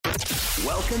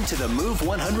Welcome to the Move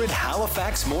 100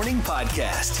 Halifax Morning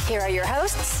Podcast. Here are your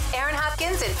hosts, Aaron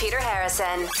Hopkins and Peter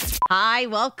Harrison. Hi,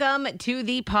 welcome to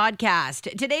the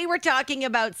podcast. Today we're talking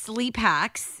about sleep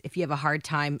hacks if you have a hard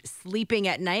time sleeping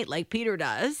at night like Peter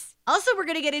does. Also, we're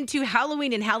going to get into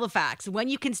Halloween in Halifax, when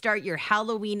you can start your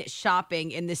Halloween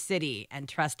shopping in the city. And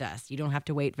trust us, you don't have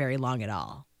to wait very long at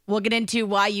all. We'll get into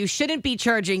why you shouldn't be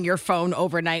charging your phone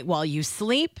overnight while you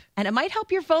sleep, and it might help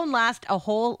your phone last a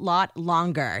whole lot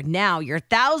longer. Now, your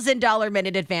 $1,000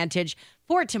 minute advantage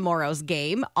for tomorrow's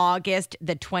game, August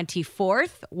the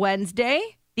 24th, Wednesday.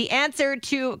 The answer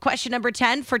to question number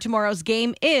 10 for tomorrow's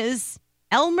game is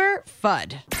Elmer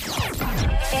Fudd.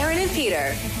 Aaron and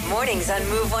Peter, mornings on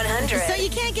Move 100. So you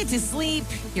can't get to sleep,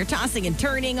 you're tossing and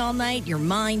turning all night, your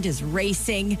mind is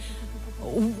racing.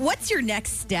 What's your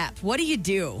next step? What do you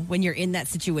do when you're in that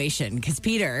situation? Because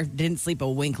Peter didn't sleep a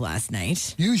wink last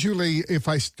night. Usually, if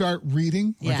I start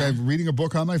reading, like I'm reading a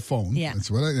book on my phone, that's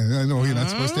what I know you're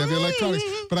not supposed to have the electronics,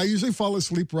 but I usually fall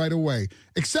asleep right away.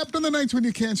 Except on the nights when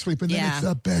you can't sleep, and then it's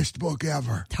the best book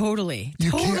ever. Totally. You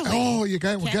can't. Oh, we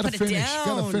got to finish.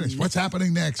 Got to finish. What's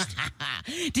happening next?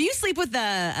 Do you sleep with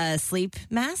a sleep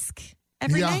mask?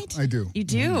 Every night? I do. You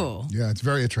do? Yeah, it's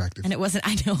very attractive. And it wasn't,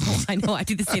 I know, I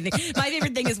do the same thing. My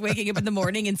favorite thing is waking up in the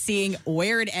morning and seeing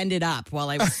where it ended up while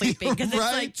I was sleeping. Because it's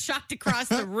like chucked across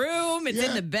the room. It's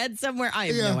in the bed somewhere. I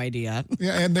have no idea.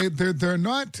 Yeah, and they're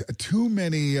not too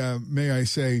many, may I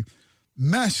say,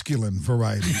 masculine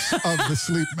varieties of the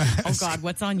sleep mask. Oh, God,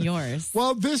 what's on yours?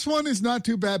 Well, this one is not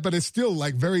too bad, but it's still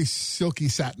like very silky,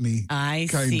 satiny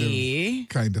kind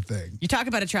of thing. You talk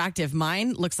about attractive.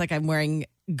 Mine looks like I'm wearing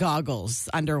goggles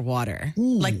underwater.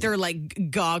 Ooh. Like they're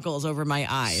like goggles over my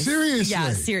eyes. Seriously?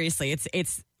 Yeah, seriously.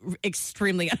 It's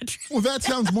extremely unattractive. Well, that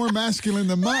sounds more masculine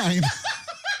than mine.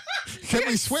 Can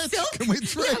we switch? Can we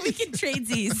trade? Yeah, we can trade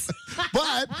these.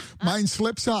 But mine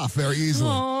slips off very easily.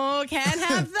 Oh, can't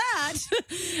have that.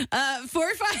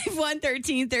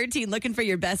 451-1313, looking for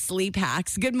your best sleep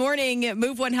hacks. Good morning,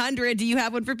 Move 100. Do you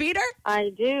have one for Peter? I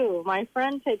do. My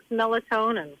friend takes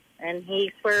melatonin, and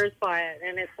he swears by it,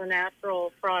 and it's a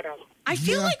natural product. I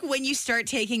feel like when you start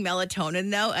taking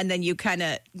melatonin, though, and then you kind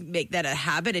of make that a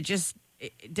habit,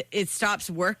 it stops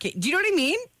working. Do you know what I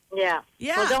mean? Yeah.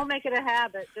 Yeah. Well, don't make it a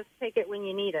habit. Just take it when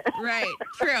you need it. Right.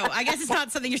 True. I guess it's not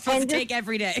something you're supposed to take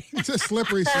every day. It's a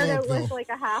slippery Start slope, out though. with like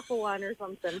a half of one or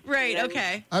something. Right.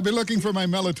 Okay. I've been looking for my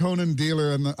melatonin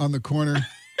dealer on the corner.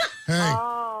 Hey.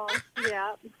 Oh,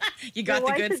 yeah. You got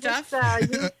the good stuff?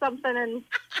 Just use something and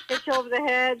hit you over the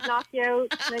head, knock you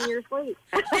out, and then you're asleep.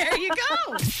 There you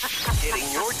go. Getting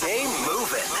your day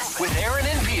moving with Aaron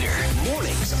and Peter.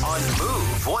 Mornings on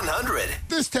Move 100.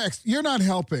 This text, you're not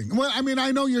helping. Well, I mean,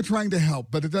 I know you're trying to help,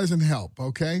 but it doesn't help,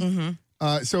 okay?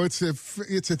 Mm-hmm. So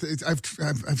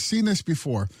I've seen this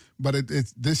before, but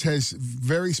this has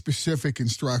very specific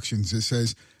instructions. It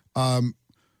says,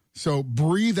 so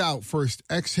breathe out first,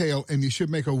 exhale, and you should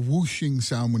make a whooshing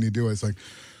sound when you do it. It's like,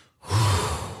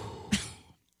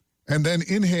 and then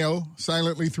inhale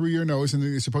silently through your nose, and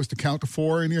then you're supposed to count to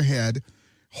 4 in your head.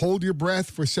 Hold your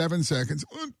breath for 7 seconds,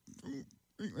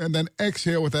 and then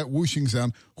exhale with that whooshing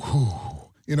sound.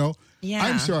 You know? Yeah.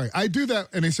 I'm sorry. I do that,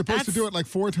 and you're supposed to do it like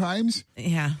 4 times.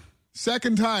 Yeah.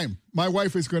 Second time, my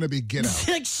wife is going to be, get out.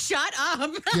 Like, shut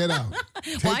up. Get out.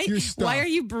 Take your stuff. Why are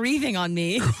you breathing on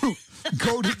me?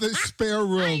 Go to the spare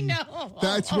room. I know.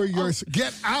 That's where you're.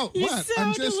 Get out. You What?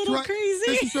 sound a little crazy.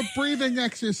 This is a breathing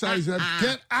exercise.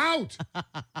 Get out.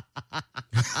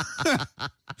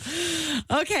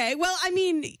 Okay. Well, I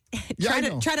mean, try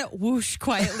to whoosh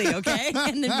quietly, okay?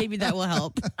 And then maybe that will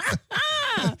help.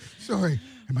 Sorry.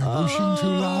 Am I whooshing too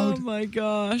loud? Oh, my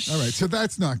gosh. All right, so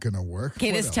that's not going to work.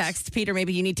 Okay, What this else? text, Peter,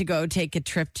 maybe you need to go take a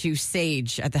trip to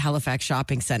Sage at the Halifax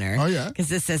Shopping Center. Oh, yeah? Because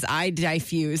this says, I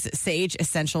diffuse Sage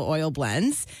essential oil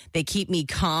blends. They keep me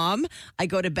calm. I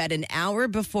go to bed an hour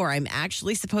before I'm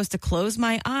actually supposed to close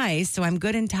my eyes, so I'm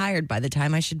good and tired by the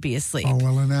time I should be asleep. Oh,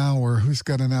 well, an hour. Who's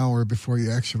got an hour before you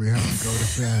actually have to go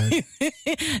to bed?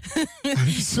 I'm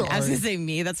sorry. I was going to say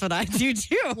me. That's what I do,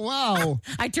 too. Wow.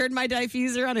 I turn my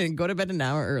diffuser on and go to bed an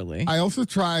hour early. I also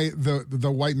try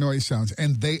the white noise sounds,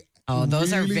 and they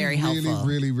those are very helpful.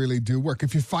 Really do work.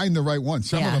 If you find the right one.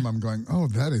 Some of them I'm going, oh,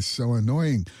 that is so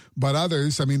annoying. But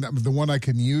others, I mean, the one I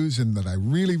can use and that I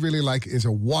really, really like is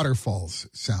a waterfalls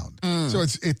sound. So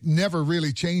it never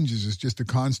really changes. It's just a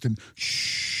constant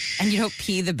shh. And you don't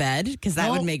pee the bed? Because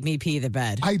that would make me pee the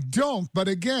bed. I don't, but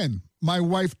again, my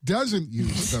wife doesn't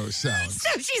use those sounds.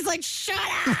 So she's like, shut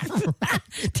up.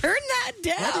 Turn that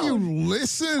down. What are you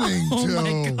listening to?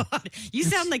 Oh, my God. You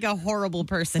sound like a horrible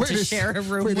person to share a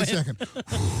room with. Wait a second.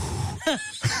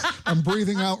 I'm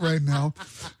breathing out right now.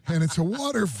 And it's a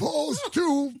waterfalls.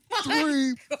 2,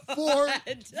 3, 4,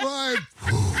 5.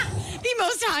 The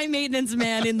most high maintenance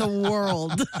man in the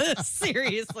world.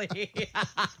 Seriously.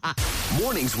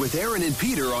 Mornings with Aaron and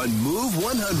Peter on Move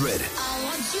 100.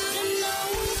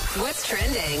 What's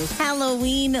trending?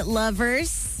 Halloween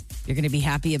lovers, you're going to be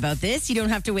happy about this. You don't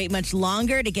have to wait much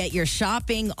longer to get your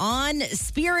shopping on.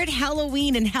 Spirit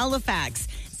Halloween in Halifax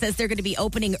says they're going to be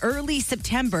opening early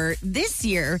September this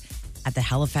year at the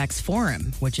Halifax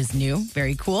Forum, which is new.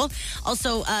 Very cool.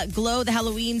 Also, Glow, the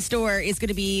Halloween store, is going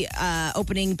to be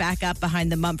opening back up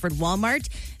behind the Mumford Walmart.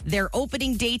 Their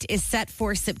opening date is set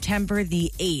for September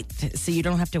the 8th, so you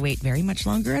don't have to wait very much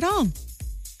longer at all.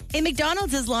 Hey,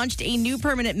 McDonald's has launched a new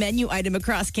permanent menu item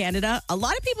across Canada. A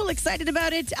lot of people excited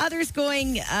about it. Others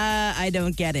going, I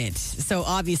don't get it. So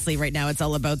obviously right now it's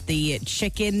all about the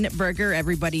chicken burger.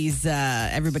 Everybody's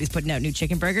putting out new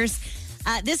chicken burgers.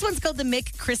 This one's called the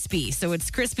McCrispy. So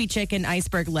it's crispy chicken,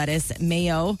 iceberg lettuce,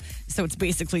 mayo. So it's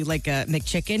basically like a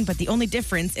McChicken, but the only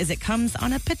difference is it comes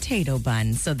on a potato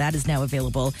bun. So that is now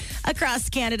available across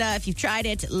Canada. If you've tried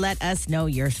it, let us know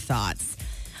your thoughts.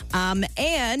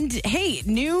 And hey,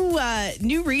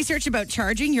 new research about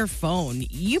charging your phone.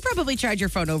 You probably charge your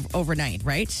phone overnight,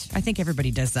 right? I think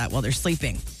everybody does that while they're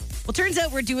sleeping. Well, turns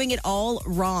out we're doing it all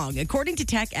wrong. According to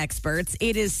tech experts,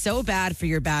 it is so bad for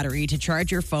your battery to charge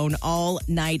your phone all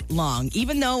night long.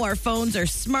 Even though our phones are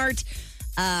smart,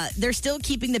 they're still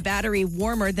keeping the battery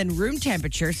warmer than room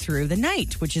temperature through the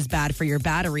night, which is bad for your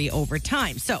battery over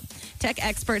time. So tech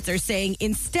experts are saying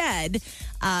instead,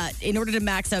 in order to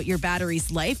max out your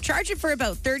battery's life, charge it for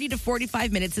about 30 to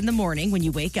 45 minutes in the morning when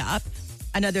you wake up,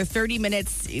 another 30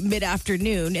 minutes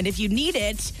mid-afternoon, and if you need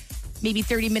it, maybe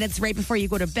 30 minutes right before you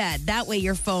go to bed. That way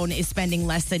your phone is spending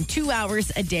less than 2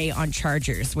 hours a day on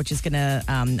chargers, which is going to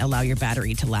allow your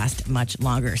battery to last much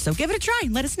longer. So give it a try.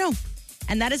 Let us know.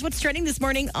 And that is what's trending this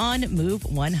morning on Move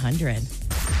 100.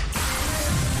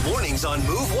 Mornings on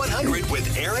Move 100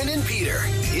 with Aaron and Peter.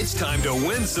 It's time to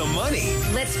win some money.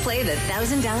 Let's play the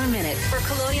 $1,000 minute for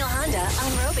Colonial Honda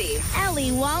on Roby.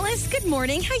 Ellie Wallace, good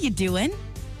morning. How you doing?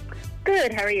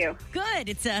 Good. How are you? Good.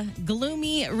 It's a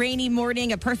gloomy, rainy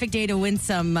morning, a perfect day to win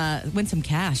some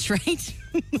cash, right?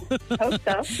 Hope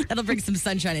so. That'll bring some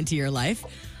sunshine into your life.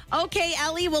 Okay,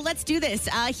 Ellie, well, let's do this.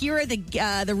 Here are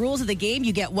the rules of the game.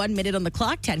 You get 1 minute on the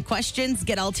clock, 10 questions.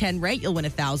 Get all 10 right, you'll win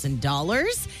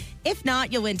 $1,000. If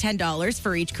not, you'll win $10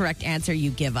 for each correct answer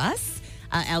you give us.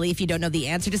 Ellie, if you don't know the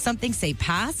answer to something, say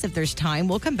pass. If there's time,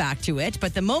 we'll come back to it.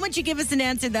 But the moment you give us an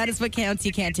answer, that is what counts.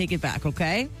 You can't take it back,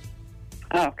 okay?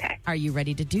 Okay. Are you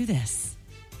ready to do this?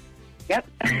 Yep.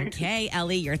 Okay,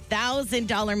 Ellie, your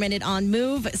 $1,000 minute on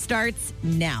Move starts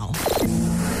now.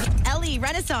 Ellie,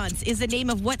 Renaissance is the name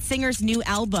of what singer's new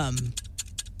album?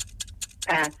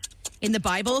 Pass. In the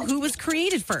Bible, who was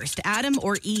created first, Adam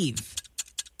or Eve?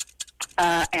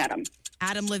 Adam.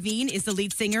 Adam Levine is the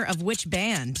lead singer of which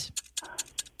band?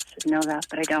 Should know that,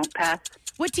 but I don't. Pass.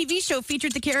 What TV show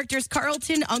featured the characters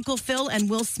Carlton, Uncle Phil, and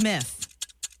Will Smith?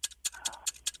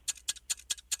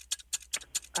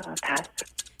 Pass.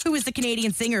 Who is the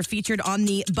Canadian singer featured on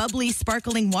the bubbly,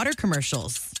 sparkling water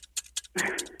commercials?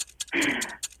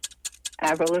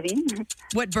 Avril Lavigne.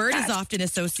 What bird is often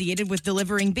associated with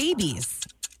delivering babies?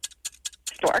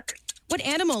 Stork. What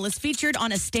animal is featured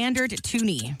on a standard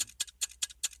toonie?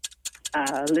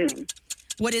 Loon.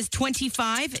 What is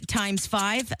 25 times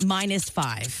 5 minus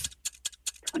 5?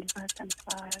 25 times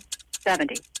 5.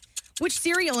 70. Which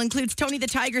cereal includes Tony the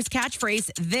Tiger's catchphrase,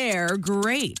 "They're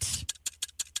great"?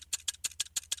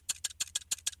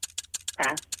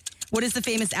 Pass. What is the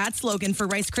famous ad slogan for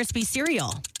Rice Krispie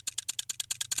cereal?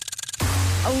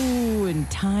 Oh, and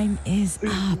time is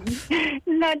up.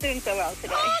 Not doing so well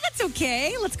today. Oh, that's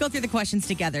okay. Let's go through the questions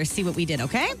together, see what we did,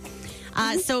 okay?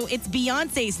 So it's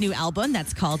Beyonce's new album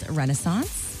that's called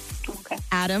Renaissance. Okay.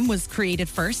 Adam was created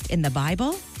first in the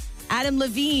Bible. Adam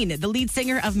Levine, the lead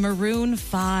singer of Maroon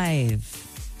 5.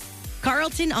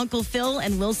 Carlton, Uncle Phil,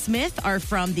 and Will Smith are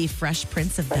from the Fresh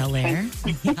Prince of Bel-Air.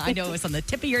 Yeah, I know, it was on the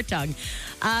tip of your tongue.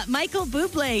 Michael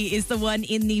Bublé is the one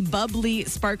in the bubbly,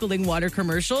 sparkling water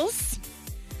commercials.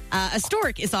 A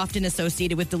stork is often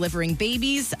associated with delivering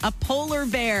babies. A polar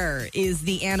bear is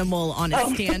the animal on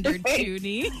a standard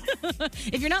toonie.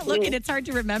 If you're not looking, it's hard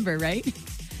to remember, right?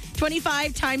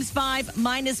 25 times 5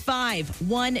 minus 5,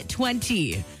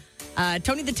 120.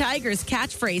 Tony the Tiger's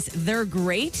catchphrase, "They're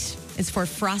great," is for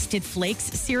Frosted Flakes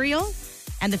cereal.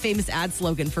 And the famous ad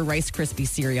slogan for Rice Krispie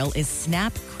cereal is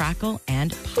 "Snap, Crackle,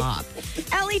 and Pop."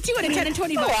 Ellie, 2 out of 10 and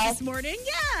 20 bucks this morning.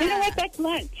 Yeah. You know what? That's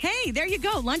lunch. Hey, there you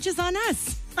go. Lunch is on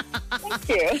us. Thank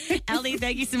you. Ellie,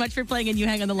 thank you so much for playing, and you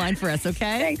hang on the line for us,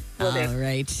 okay? Thanks. Will do. All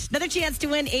right. Another chance to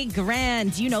win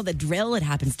 $1,000. You know the drill. It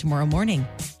happens tomorrow morning,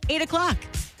 8 o'clock,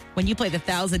 when you play the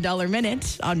 $1,000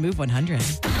 Minute on Move 100.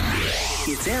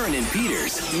 It's Aaron and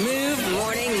Peter's Move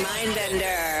Morning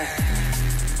Mindbender.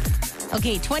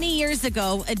 Okay, 20 years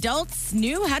ago, adults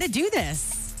knew how to do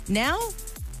this. Now,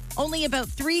 only about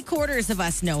 3/4 of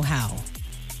us know how.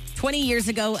 20 years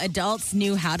ago, adults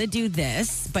knew how to do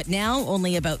this, but now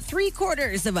only about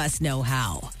 3/4 of us know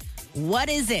how. What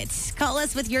is it? Call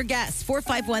us with your guess,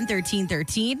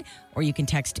 451-1313, or you can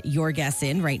text your guess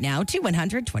in right now to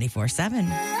 100-24-7.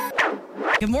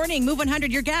 Good morning, Move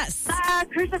 100, your guess.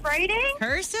 Cursive writing?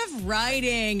 Cursive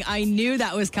writing. I knew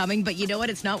that was coming, but you know what?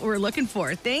 It's not what we're looking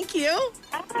for. Thank you.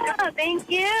 Oh, thank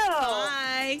you.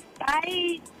 Bye.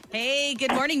 Bye. Hey,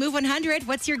 good morning, Move 100.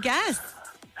 What's your guess?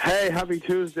 Hey, happy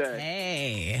Tuesday.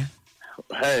 Hey.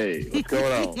 Hey, what's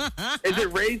going on? Is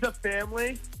it Raise a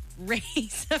Family?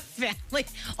 Raise a family.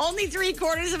 Only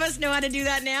 3/4 of us know how to do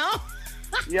that now.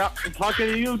 Yep, I'm talking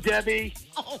to you, Debbie.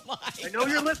 Oh, my. I know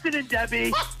you're listening,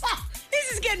 Debbie.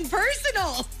 This is getting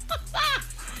personal.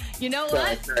 You know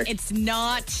what? Sorry. It's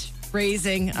not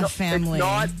raising a family.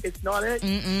 It's not it?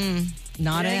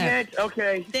 Not Dang it. it.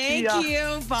 Okay. Thank See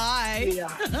ya. you. Bye. See ya.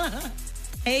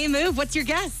 Hey, Move, what's your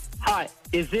guess? Hi,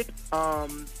 is it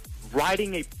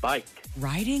riding a bike?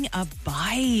 Riding a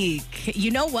bike.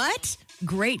 You know what?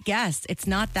 Great guess. It's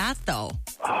not that, though.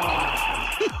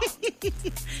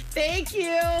 Thank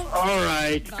you. All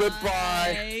right. Bye.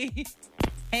 Goodbye.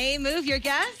 Hey, Move, your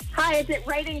guess? Hi, is it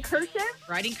writing cursive?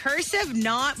 Writing cursive,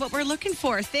 not what we're looking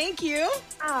for. Thank you.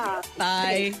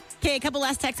 Bye. Okay, a couple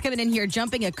last texts coming in here.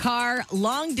 Jumping a car,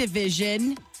 long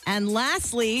division, and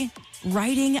lastly,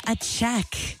 writing a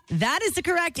check. That is the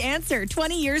correct answer.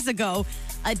 20 years ago,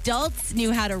 adults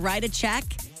knew how to write a check.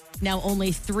 Now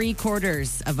only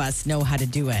 3/4 of us know how to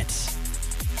do it.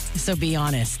 So be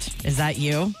honest. Is that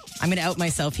you? I'm going to out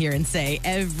myself here and say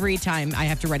every time I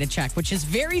have to write a check, which is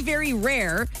very, very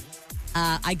rare,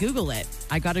 I Google it.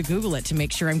 I got to Google it to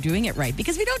make sure I'm doing it right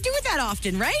because we don't do it that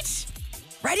often, right?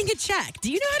 Writing a check.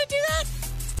 Do you know how to do that?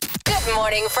 Good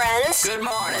morning, friends. Good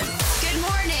morning. Good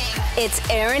morning. It's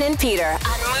Aaron and Peter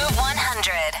on Move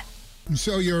 100.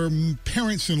 So your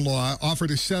parents-in-law offer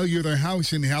to sell you their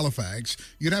house in Halifax.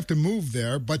 You'd have to move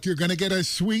there, but you're going to get a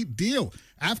sweet deal.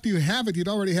 After you have it, you'd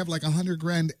already have like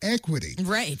 $100,000 equity.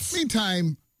 Right.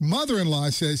 Meantime,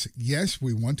 mother-in-law says, yes,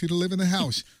 we want you to live in the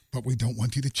house, but we don't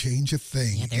want you to change a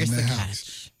thing Yeah, there's in the the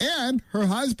house. And her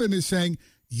husband is saying,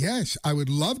 yes, I would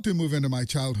love to move into my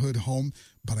childhood home,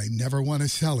 but I never want to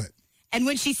sell it. And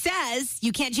when she says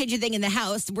you can't change a thing in the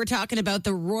house, we're talking about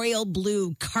the royal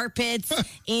blue carpets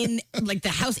in like the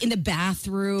house in the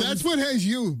bathroom. That's what has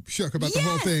you shook about the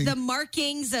whole thing. The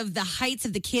markings of the heights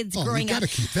of the kids Oh, growing you up. got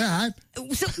to keep that.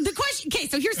 So the question, okay,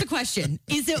 so here's the question.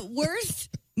 Is it worth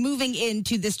moving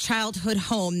into this childhood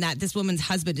home that this woman's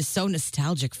husband is so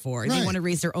nostalgic for? They Right. want to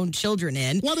raise their own children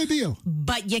in, What a deal.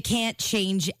 but you can't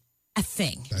change a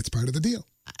thing. That's part of the deal.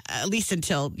 At least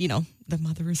until, you know, the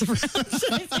mother is around.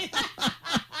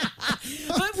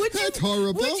 But That's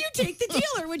horrible. would you take the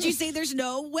deal or would you say there's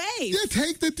no way? Yeah,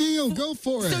 take the deal. Go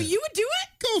for it. So you would do it?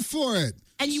 Go for it.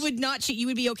 And you would not you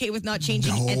would be okay with not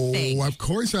changing a thing. No, of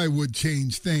course I would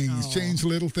change things. Change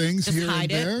little things Just here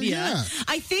hide and there. it. Yeah.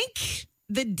 I think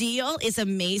the deal is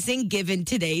amazing given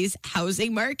today's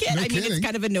housing market. No I mean, it's kidding.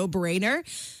 kind of a no-brainer.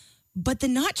 But the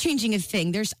not changing a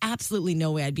thing, there's absolutely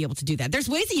no way I'd be able to do that. There's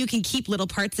ways that you can keep little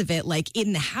parts of it like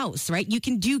in the house, right? You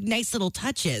can do nice little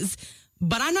touches,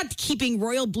 but I'm not keeping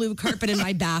royal blue carpet in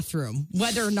my bathroom,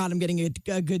 whether or not I'm getting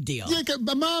a good deal. Yeah,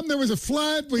 my mom, there was a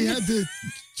flood. We had to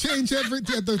change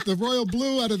the royal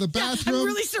blue out of the bathroom. I'm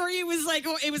really sorry.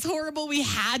 It was horrible. We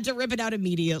had to rip it out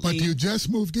immediately. But you just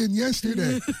moved in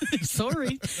yesterday.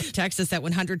 Sorry. Text us at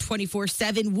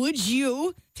 100-24-7. Would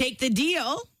you take the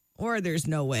deal? Or there's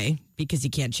no way because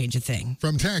you can't change a thing.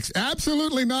 From text,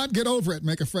 absolutely not. Get over it.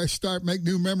 Make a fresh start. Make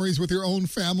new memories with your own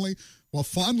family while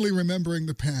fondly remembering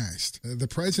the past. The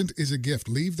present is a gift.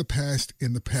 Leave the past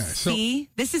in the past. So See,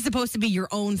 this is supposed to be your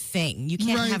own thing. You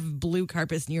can't Right. have blue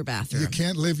carpets in your bathroom. you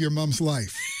can't live your mom's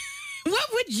life.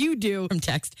 What would you do? From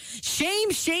text,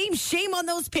 shame, shame, shame on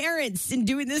those parents in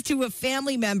doing this to a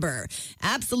family member.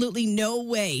 Absolutely no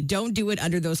way. Don't do it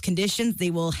under those conditions. They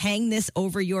will hang this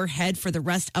over your head for the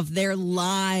rest of their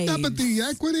lives. Yeah, but the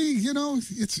equity,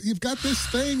 you've got this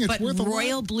thing. It's But worth a lot.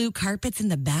 royal blue carpets in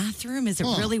the bathroom, is it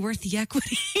Oh. really worth the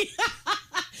equity?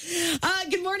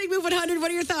 Good morning, Move 100. What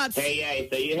are your thoughts? Hey,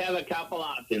 so you have a couple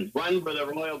options. One for the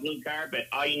royal blue carpet.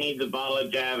 All you need is a bottle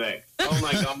of Javix. Oh,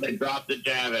 my God, they dropped the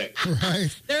Javix.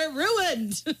 Right. They're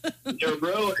ruined. They're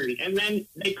ruined. And then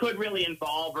they could really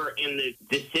involve her in the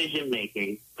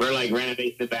decision-making for, like,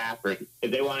 renovating the bathroom.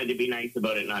 If they wanted to be nice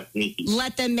about it, not sneaky.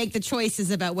 Let them make the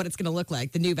choices about what it's going to look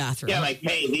like, the new bathroom. Yeah, like,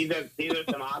 hey, these are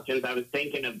some options I was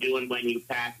thinking of doing when you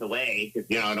pass away, because,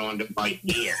 I don't want to bite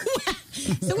here.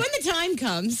 So when the time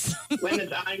comes. When the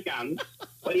time comes,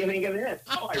 what do you think of this?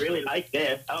 Oh, I really like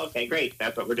this. Oh, okay, great.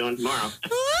 That's what we're doing tomorrow.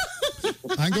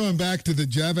 I'm going back to the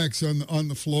Javex on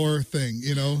the floor thing,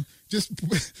 Just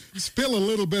spill a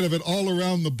little bit of it all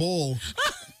around the bowl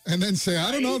and then say,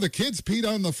 I don't know, the kids peed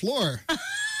on the floor.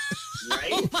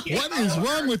 Right? What is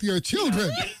wrong with your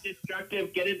children?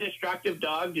 Get a destructive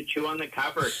dog to chew on the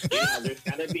cover. There's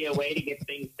got to be a way to get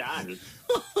things done.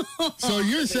 So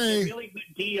you're saying... a really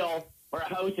good deal for a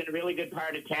house in a really good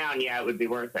part of town, it would be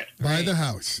worth it. Buy the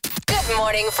house. Good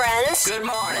morning, friends. Good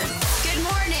morning. Good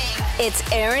morning. It's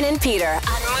Aaron and Peter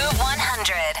on Move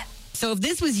 100. So if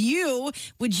this was you,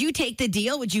 would you take the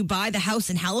deal? Would you buy the house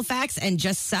in Halifax and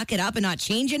just suck it up and not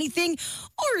change anything?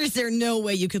 Or is there no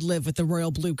way you could live with the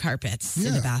royal blue carpets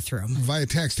in the bathroom? Via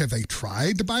text, have they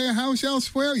tried to buy a house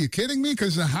elsewhere? Are you kidding me?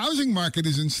 Because the housing market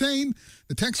is insane.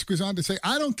 The text goes on to say,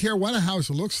 I don't care what a house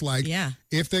looks like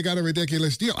if they got a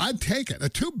ridiculous deal. I'd take it. A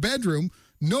 2-bedroom,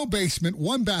 no basement,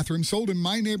 1 bathroom, sold in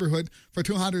my neighborhood for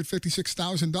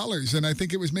 $256,000. And I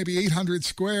think it was maybe 800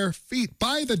 square feet.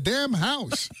 Buy the damn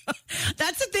house.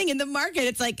 That's the thing in the market.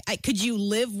 It's like, could you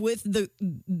live with the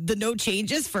no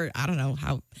changes for, I don't know,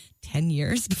 10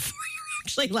 years before you're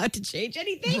actually allowed to change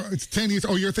anything? It's 10 years.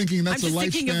 Oh, you're thinking that's the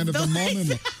lifespan of the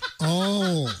mom.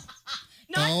 Oh.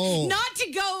 Not to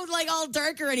go like all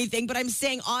dark or anything, but I'm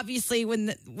saying obviously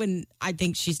when I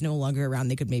think she's no longer around,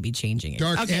 they could maybe changing it.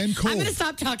 Dark and cold. I'm going to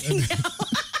stop talking now.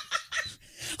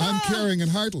 I'm caring and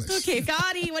heartless. Okay,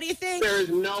 Gotti, what do you think? There is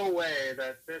no way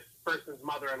that this person's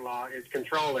mother-in-law is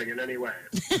controlling in any way.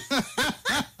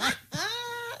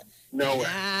 No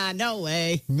way. No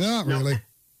way. Not really.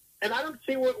 And I don't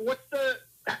see what's the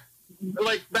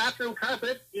bathroom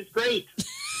carpet is great.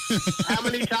 How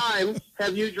many times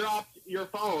have you dropped your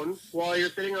phone while you're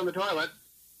sitting on the toilet,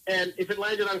 and if it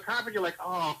landed on carpet, you're like,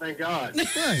 oh, thank God.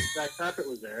 Right. That carpet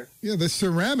was there. Yeah, the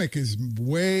ceramic is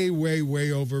way, way,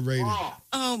 way overrated.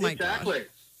 Oh my exactly. God.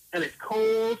 And it's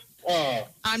cold.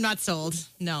 I'm not sold.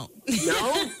 No.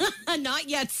 No? Not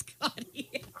yet, Scotty.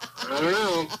 I don't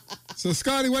know. So,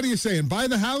 Scotty, what are you saying? Buy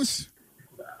the house?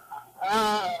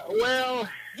 Well,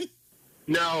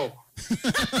 no.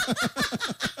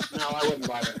 No, I wouldn't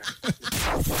buy that.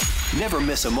 Never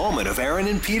miss a moment of Aaron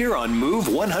and Peter on Move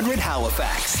 100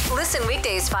 Halifax. Listen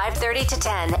weekdays 5:30 to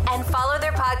 10 and follow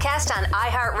their podcast on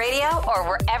iHeartRadio or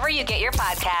wherever you get your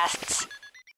podcasts.